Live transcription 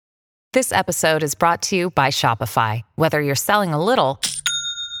This episode is brought to you by Shopify. Whether you're selling a little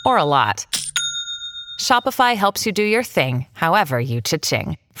or a lot, Shopify helps you do your thing, however you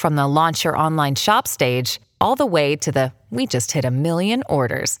cha-ching. From the launch your online shop stage, all the way to the we just hit 1 million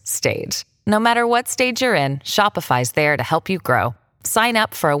orders stage. No matter what stage you're in, Shopify's there to help you grow. Sign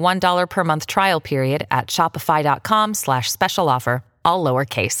up for a $1 per month trial period at shopify.com/special offer, all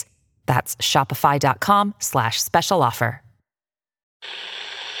lowercase. That's shopify.com/special offer.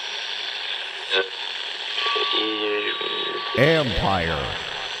 Empire.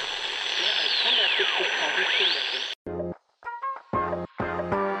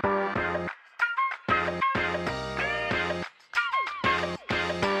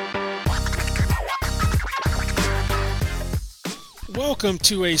 Welcome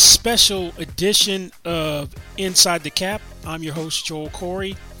to a special edition of Inside the Cap. I'm your host, Joel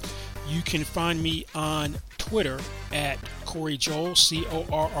Corey. You can find me on Twitter at Corey Joel,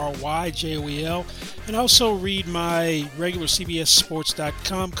 CORRYJOEL, and also read my regular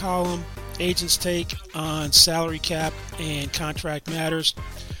CBSSports.com column, Agent's Take on salary cap and contract matters.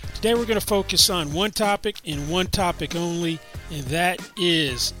 Today we're going to focus on one topic and one topic only, and that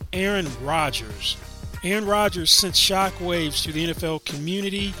is Aaron Rodgers. Aaron Rodgers sent shockwaves through the NFL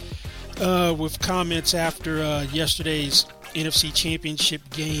community with comments after yesterday's NFC Championship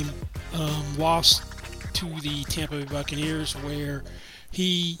game loss to the Tampa Bay Buccaneers, where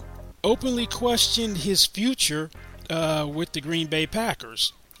he openly questioned his future with the Green Bay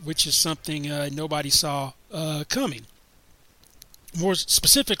Packers, which is something nobody saw coming. More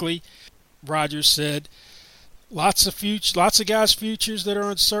specifically, Rodgers said, lots of guys' futures that are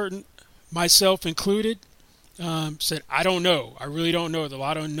uncertain, myself included. Said, I don't know. I really don't know. There's a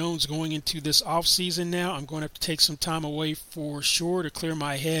lot of unknowns going into this offseason now. I'm going to have to take some time away for sure to clear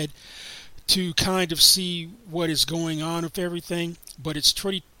my head to kind of see what is going on with everything. But it's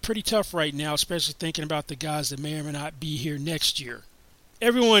pretty tough right now, especially thinking about the guys that may or may not be here next year.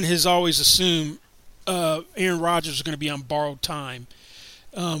 Everyone has always assumed Aaron Rodgers is going to be on borrowed time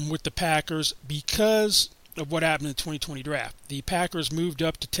with the Packers because of what happened in the 2020 draft. The Packers moved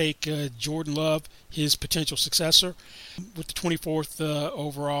up to take Jordan Love, his potential successor, with the 24th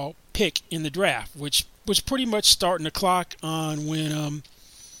overall pick in the draft, which was pretty much starting the clock on when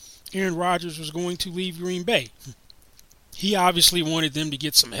Aaron Rodgers was going to leave Green Bay. He obviously wanted them to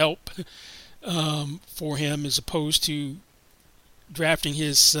get some help for him as opposed to drafting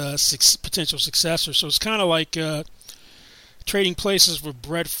his potential successor. So it's kind of like trading places with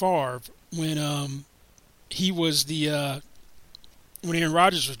Brett Favre when he was when Aaron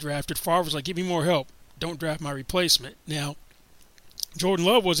Rodgers was drafted. Favre was like, give me more help. Don't draft my replacement. Now, Jordan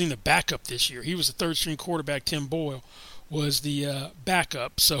Love wasn't even the backup this year. He was the third-string quarterback. Tim Boyle was the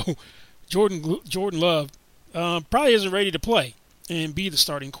backup. So Jordan Love probably isn't ready to play and be the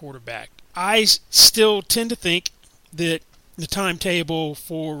starting quarterback. I still tend to think that the timetable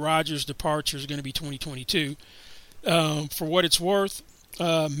for Rodgers' departure is going to be 2022. For what it's worth,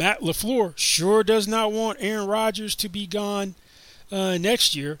 Matt LaFleur sure does not want Aaron Rodgers to be gone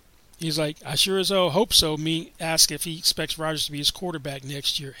next year. He's like, I sure as hell hope so. Me ask if he expects Rodgers to be his quarterback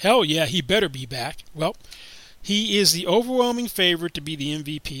next year. Hell yeah, he better be back. Well, he is the overwhelming favorite to be the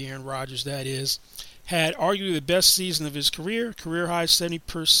MVP, Aaron Rodgers, that is. Had arguably the best season of his career high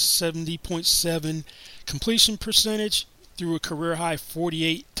 70.7 completion percentage, threw a career-high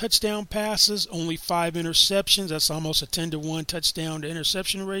 48 touchdown passes, only 5 interceptions. That's almost a 10-to-1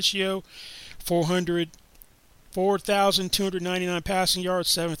 touchdown-to-interception ratio. 4,299 passing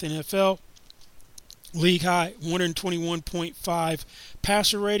yards, 7th NFL. League-high 121.5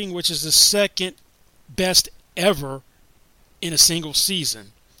 passer rating, which is the second best ever in a single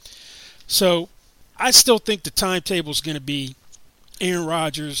season. So I still think the timetable is going to be Aaron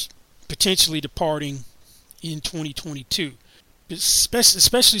Rodgers potentially departing in 2022,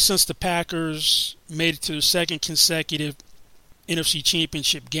 especially since the Packers made it to their second consecutive NFC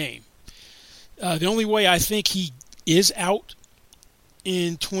Championship game. The only way I think he is out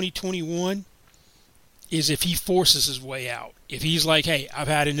in 2021 is if he forces his way out. If he's like, hey, I've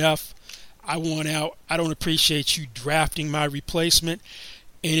had enough, I want out, I don't appreciate you drafting my replacement,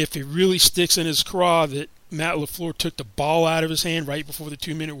 and if it really sticks in his craw that Matt LaFleur took the ball out of his hand right before the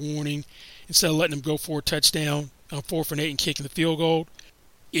 2-minute warning, instead of letting him go for a touchdown on 4th and 8 and kicking the field goal.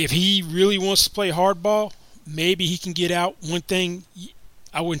 If he really wants to play hardball, maybe he can get out. One thing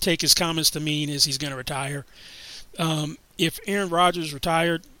I wouldn't take his comments to mean is he's going to retire. If Aaron Rodgers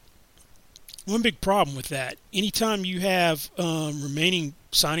retired, one big problem with that, anytime you have remaining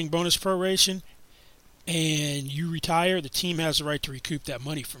signing bonus proration and you retire, the team has the right to recoup that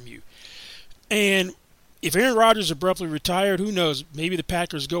money from you. And if Aaron Rodgers abruptly retired, who knows? Maybe the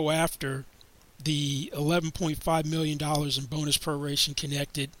Packers go after the $11.5 million in bonus proration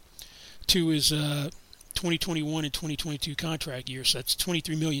connected to his 2021 and 2022 contract year. So that's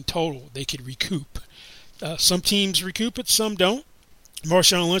 $23 million total they could recoup. Some teams recoup it, some don't.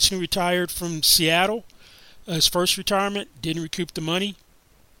 Marshawn Lynch, who retired from Seattle, his first retirement, didn't recoup the money.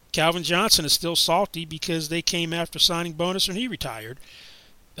 Calvin Johnson is still salty because they came after signing bonus when he retired.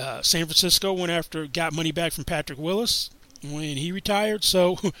 San Francisco got money back from Patrick Willis when he retired.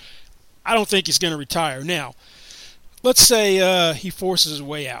 So I don't think he's going to retire. Now, let's say he forces his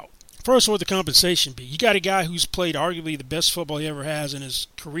way out. First, what would the compensation be? You got a guy who's played arguably the best football he ever has in his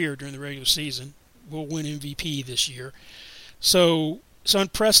career during the regular season. Will win MVP this year. So it's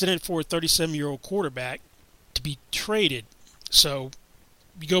unprecedented for a 37-year-old quarterback to be traded. So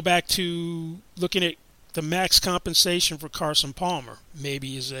you go back to looking at the max compensation for Carson Palmer,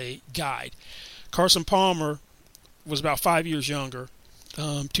 maybe as a guide. Carson Palmer was about 5 years younger.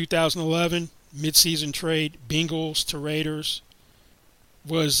 2011, midseason trade, Bengals to Raiders,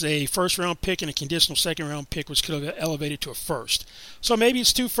 was a first-round pick and a conditional second-round pick, which could have elevated to a first. So maybe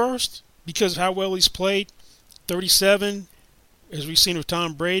it's 2 firsts because of how well he's played. 37, as we've seen with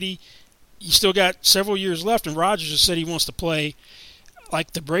Tom Brady, you still got several years left, and Rodgers has said he wants to play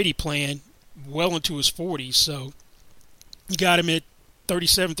like the Brady plan well into his 40s. So you got him at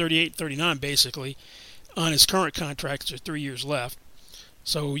 37, 38, 39 basically on his current contract. There's 3 years left.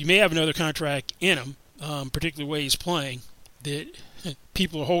 So you may have another contract in him, particularly the way he's playing, that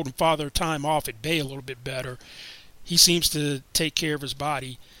people are holding Father Time off at bay a little bit better. He seems to take care of his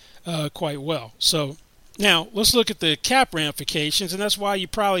body quite well. So now let's look at the cap ramifications, and that's why you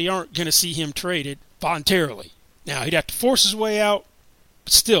probably aren't going to see him traded voluntarily. Now, he'd have to force his way out,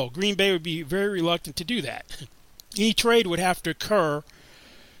 but still, Green Bay would be very reluctant to do that. Any trade would have to occur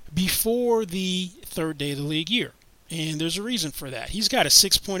before the third day of the league year, and there's a reason for that. He's got a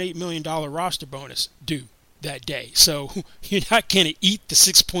 $6.8 million roster bonus due that day, so you're not going to eat the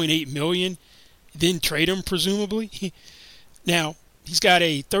 $6.8 million, then trade him, presumably. Now, he's got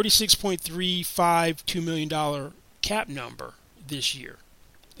a $36.352 million cap number this year.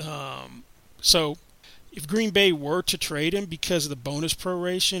 So if Green Bay were to trade him because of the bonus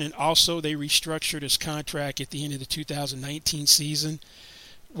proration, and also they restructured his contract at the end of the 2019 season,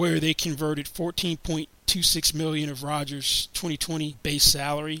 where they converted $14.26 million of Rodgers' 2020 base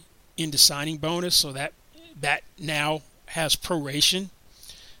salary into signing bonus, so that now has proration,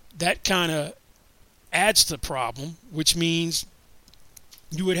 that kind of adds to the problem, which means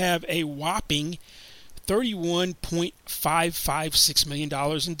you would have a whopping $31.556 million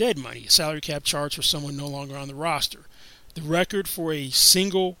in dead money, a salary cap charge for someone no longer on the roster. The record for a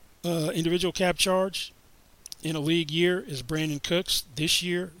single individual cap charge in a league year is Brandon Cooks this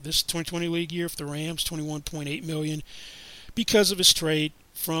year, this 2020 league year for the Rams, $21.8 million, because of his trade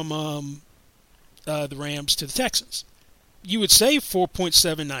from the Rams to the Texans. You would save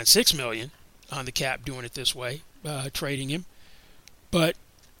 $4.796 million on the cap doing it this way, trading him. But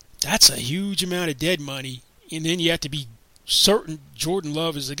that's a huge amount of dead money, and then you have to be certain Jordan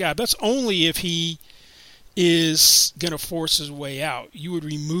Love is the guy. That's only if he is going to force his way out. You would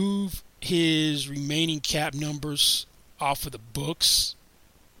remove his remaining cap numbers off of the books.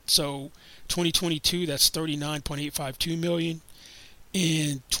 So 2022, that's $39.852 million.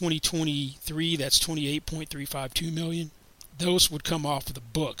 In 2023, that's $28.352 million. Those would come off of the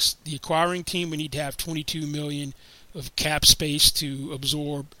books. The acquiring team would need to have $22 million of cap space to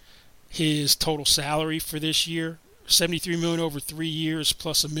absorb his total salary for this year. $73 million over 3 years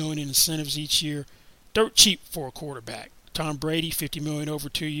plus $1 million in incentives each year. Dirt cheap for a quarterback. Tom Brady, $50 million over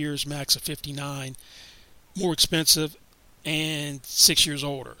 2 years, max of $59. More expensive and 6 years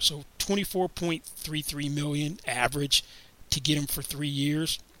older. So $24.33 million average to get him for 3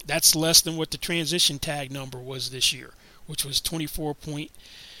 years. That's less than what the transition tag number was this year, which was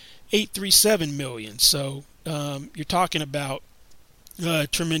 $24.837 million. So you're talking about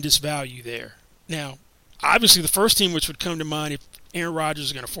tremendous value there. Now, obviously, the first team which would come to mind if Aaron Rodgers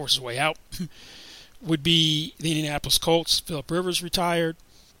is going to force his way out would be the Indianapolis Colts. Phillip Rivers retired.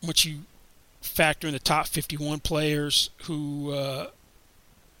 Once you factor in the top 51 players who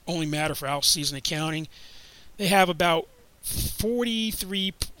only matter for out-season accounting, they have about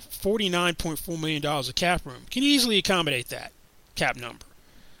 $49.4 million of cap room. Can easily accommodate that cap number.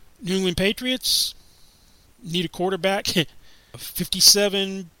 New England Patriots need a quarterback.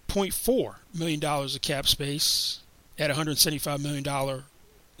 $57.4 million of cap space at $175 million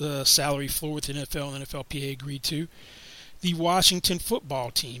salary floor with the NFL and NFLPA agreed to. The Washington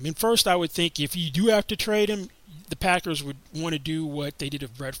football team. And first, I would think if you do have to trade him, the Packers would want to do what they did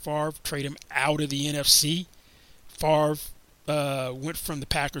with Brett Favre, trade him out of the NFC. Favre went from the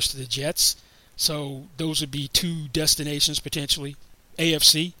Packers to the Jets. So those would be two destinations potentially,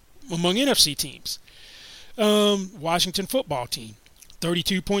 AFC, among NFC teams. Washington football team,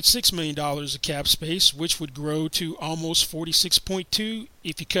 $32.6 million of cap space, which would grow to almost $46.2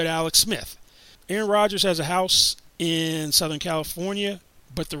 if you cut Alex Smith. Aaron Rodgers has a house in Southern California,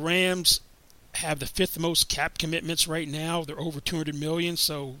 but the Rams have the fifth most cap commitments right now. They're over $200 million,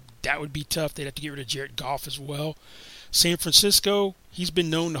 so that would be tough. They'd have to get rid of Jared Goff as well. San Francisco, he's been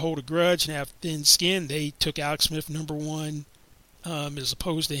known to hold a grudge and have thin skin. They took Alex Smith number one as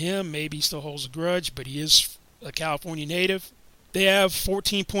opposed to him. Maybe he still holds a grudge, but he is a California native. They have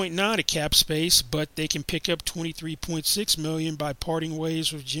 $14.9 of cap space, but they can pick up $23.6 million by parting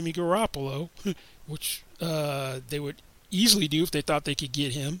ways with Jimmy Garoppolo, which they would easily do if they thought they could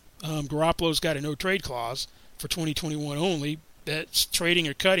get him. Garoppolo's got a no-trade clause for 2021 only. That's trading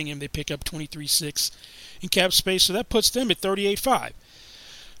or cutting him. They pick up $23.6 in cap space, so that puts them at $38.5.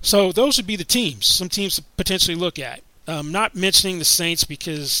 So those would be the teams, some teams to potentially look at. Not mentioning the Saints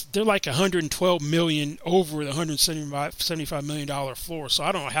because they're like $112 million over the $175 million floor, so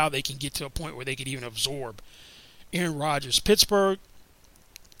I don't know how they can get to a point where they could even absorb Aaron Rodgers. Pittsburgh,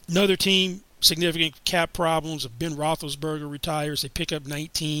 another team, significant cap problems. If Ben Roethlisberger retires, they pick up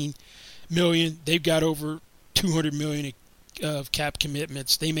 $19 million. They've got over $200 million of cap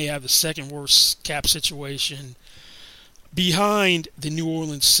commitments. They may have the second worst cap situation behind the New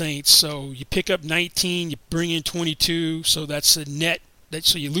Orleans Saints. So you pick up 19, you bring in 22, so that's a net.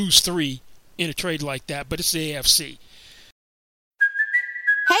 So you lose 3 in a trade like that, but it's the AFC.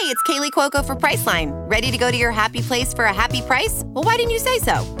 Hey, it's Kaylee Cuoco for Priceline. Ready to go to your happy place for a happy price? Well, why didn't you say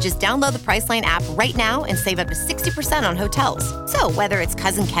so? Just download the Priceline app right now and save up to 60% on hotels. So whether it's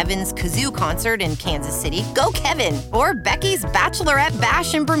Cousin Kevin's Kazoo Concert in Kansas City, go Kevin, or Becky's Bachelorette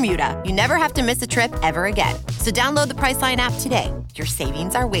Bash in Bermuda, you never have to miss a trip ever again. So download the Priceline app today. Your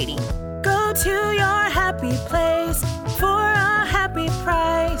savings are waiting. Go to your happy place for a happy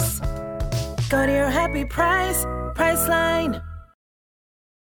price. Go to your happy price, Priceline.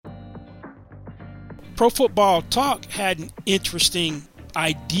 Pro Football Talk had an interesting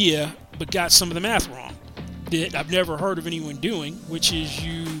idea, but got some of the math wrong that I've never heard of anyone doing, which is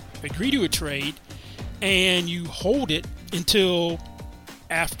you agree to a trade and you hold it until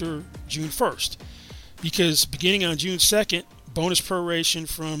after June 1st. Because beginning on June 2nd, bonus proration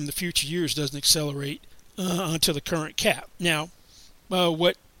from the future years doesn't accelerate onto the current cap. Now,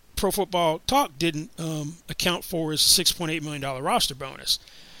 what Pro Football Talk didn't account for is $6.8 million roster bonus.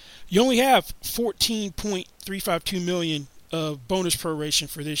 You only have $14.352 million of bonus proration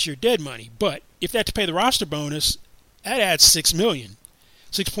for this year dead money. But if that's to pay the roster bonus, that adds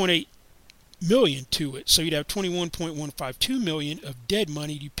 $6.8 million to it. So you'd have $21.152 million of dead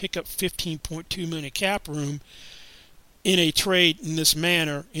money. You pick up $15.2 million of cap room in a trade in this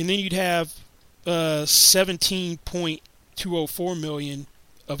manner. And then you'd have $17.204 million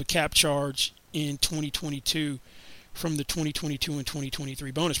of a cap charge in 2022 from the 2022 and 2023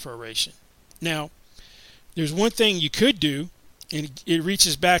 bonus proration. Now, there's one thing you could do, and it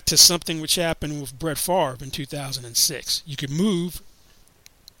reaches back to something which happened with Brett Favre in 2006. You could move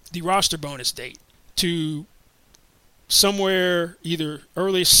the roster bonus date to somewhere either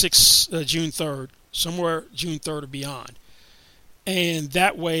earliest June 3rd, somewhere June 3rd or beyond. And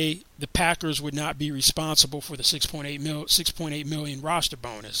that way, the Packers would not be responsible for the $6.8 million roster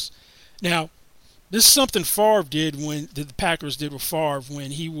bonus. Now, this is something Favre did the Packers did with Favre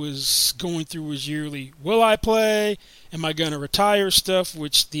when he was going through his yearly will I play, am I going to retire stuff,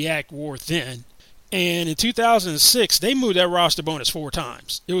 which the act wore thin. And in 2006, they moved that roster bonus 4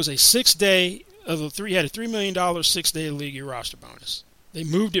 times. It was a 6-day of the three had a $3 million 6-day league year roster bonus. They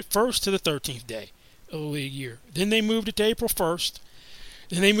moved it first to the 13th day of the league year. Then they moved it to April 1st.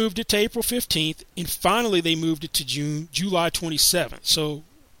 Then they moved it to April 15th, and finally they moved it to July 27th. So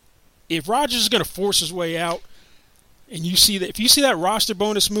if Rodgers is going to force his way out, and if you see that roster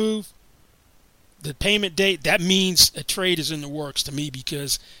bonus move, the payment date, that means a trade is in the works to me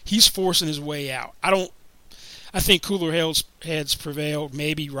because he's forcing his way out. I think cooler heads prevailed.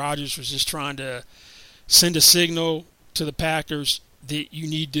 Maybe Rodgers was just trying to send a signal to the Packers that you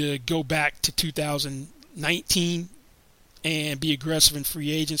need to go back to 2019 and be aggressive in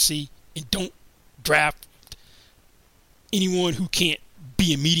free agency and don't draft anyone who can't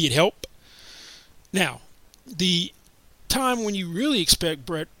be immediate help. Now, the time when you really expect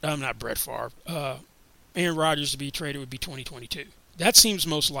Aaron Rodgers to be traded would be 2022. That seems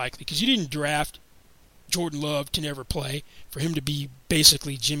most likely because you didn't draft Jordan Love to never play, for him to be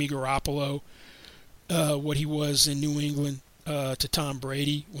basically Jimmy Garoppolo what he was in New England to Tom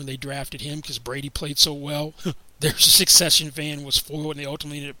Brady when they drafted him, because Brady played so well. Their succession fan was foiled, and they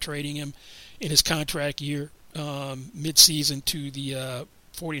ultimately ended up trading him in his contract year mid-season to the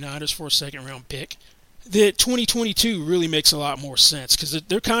 49ers for a second-round pick. The 2022 really makes a lot more sense because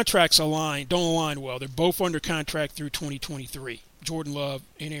their contracts don't align well. They're both under contract through 2023, Jordan Love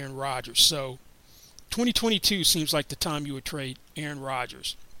and Aaron Rodgers. So 2022 seems like the time you would trade Aaron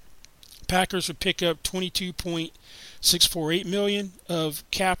Rodgers. Packers would pick up $22.648 million of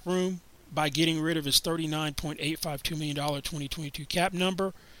cap room by getting rid of his $39.852 million 2022 cap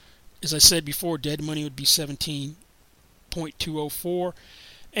number. As I said before, dead money would be $17.204,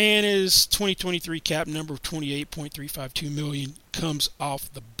 and his 2023 cap number of $28.352 million comes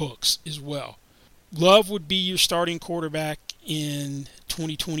off the books as well. Love would be your starting quarterback in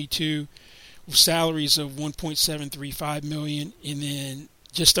 2022 with salaries of $1.735 million, and then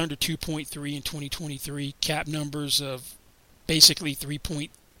just under 2.3 in 2023, cap numbers of basically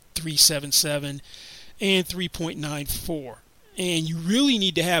 3.377 and 3.94. And you really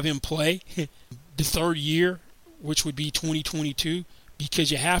need to have him play the third year, which would be 2022,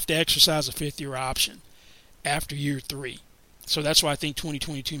 because you have to exercise a fifth-year option after year 3. So that's why I think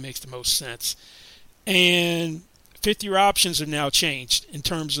 2022 makes the most sense. And fifth-year options have now changed in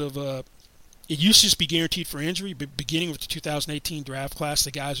terms of it used to just be guaranteed for injury, but beginning with the 2018 draft class,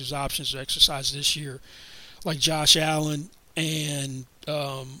 the guys whose options are exercised this year, like Josh Allen and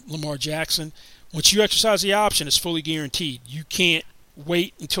Lamar Jackson, once you exercise the option, it's fully guaranteed. You can't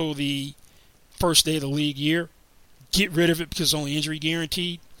wait until the first day of the league year, get rid of it because it's only injury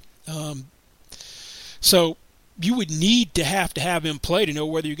guaranteed. So you would need to have him play to know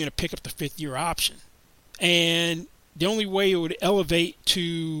whether you're going to pick up the fifth-year option. And the only way it would elevate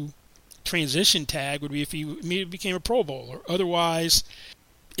to transition tag would be if he immediately became a Pro Bowler. Otherwise,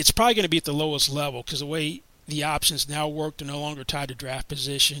 it's probably going to be at the lowest level because the way the options now work, they're no longer tied to draft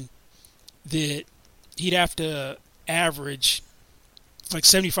position, that he'd have to average like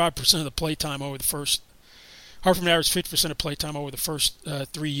 75% of the play time over the first, Hartman averaged 50% of play time over the first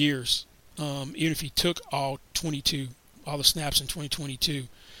 3 years, even if he took all the snaps in 2022.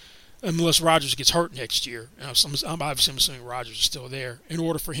 Unless Rodgers gets hurt next year. I'm assuming Rodgers is still there. In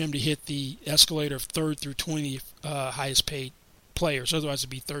order for him to hit the escalator of 3rd through 20th highest paid players. Otherwise, it'd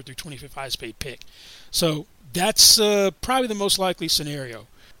be 3rd through 25th highest paid pick. So that's probably the most likely scenario.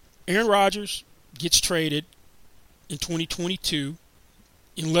 Aaron Rodgers gets traded in 2022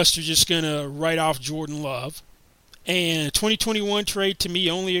 unless they're just going to write off Jordan Love. And a 2021 trade to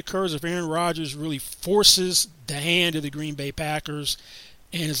me only occurs if Aaron Rodgers really forces the hand of the Green Bay Packers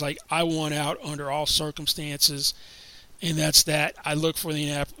and is like, I want out under all circumstances, and that's that. I look for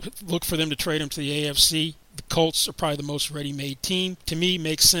them to trade him to the AFC. The Colts are probably the most ready-made team. To me,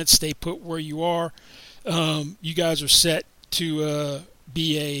 makes sense. Stay put where you are. You guys are set to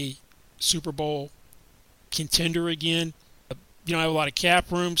be a Super Bowl contender again. You don't have a lot of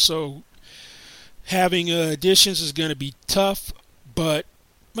cap room, so having additions is going to be tough. But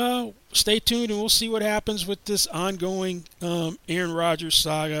well, stay tuned and we'll see what happens with this ongoing Aaron Rodgers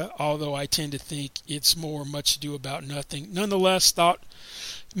saga, although I tend to think it's more much ado about nothing. Nonetheless, thought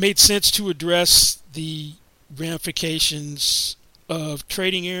it made sense to address the ramifications of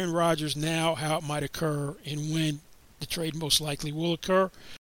trading Aaron Rodgers now, how it might occur, and when the trade most likely will occur.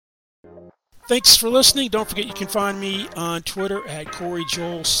 Thanks for listening. Don't forget you can find me on Twitter at Corey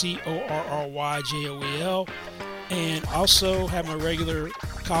Joel, CORRYJOEL. And also have my regular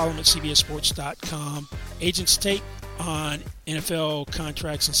column at CBSSports.com. Agent's Take on NFL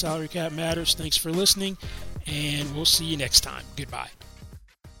contracts and salary cap matters. Thanks for listening, and we'll see you next time. Goodbye.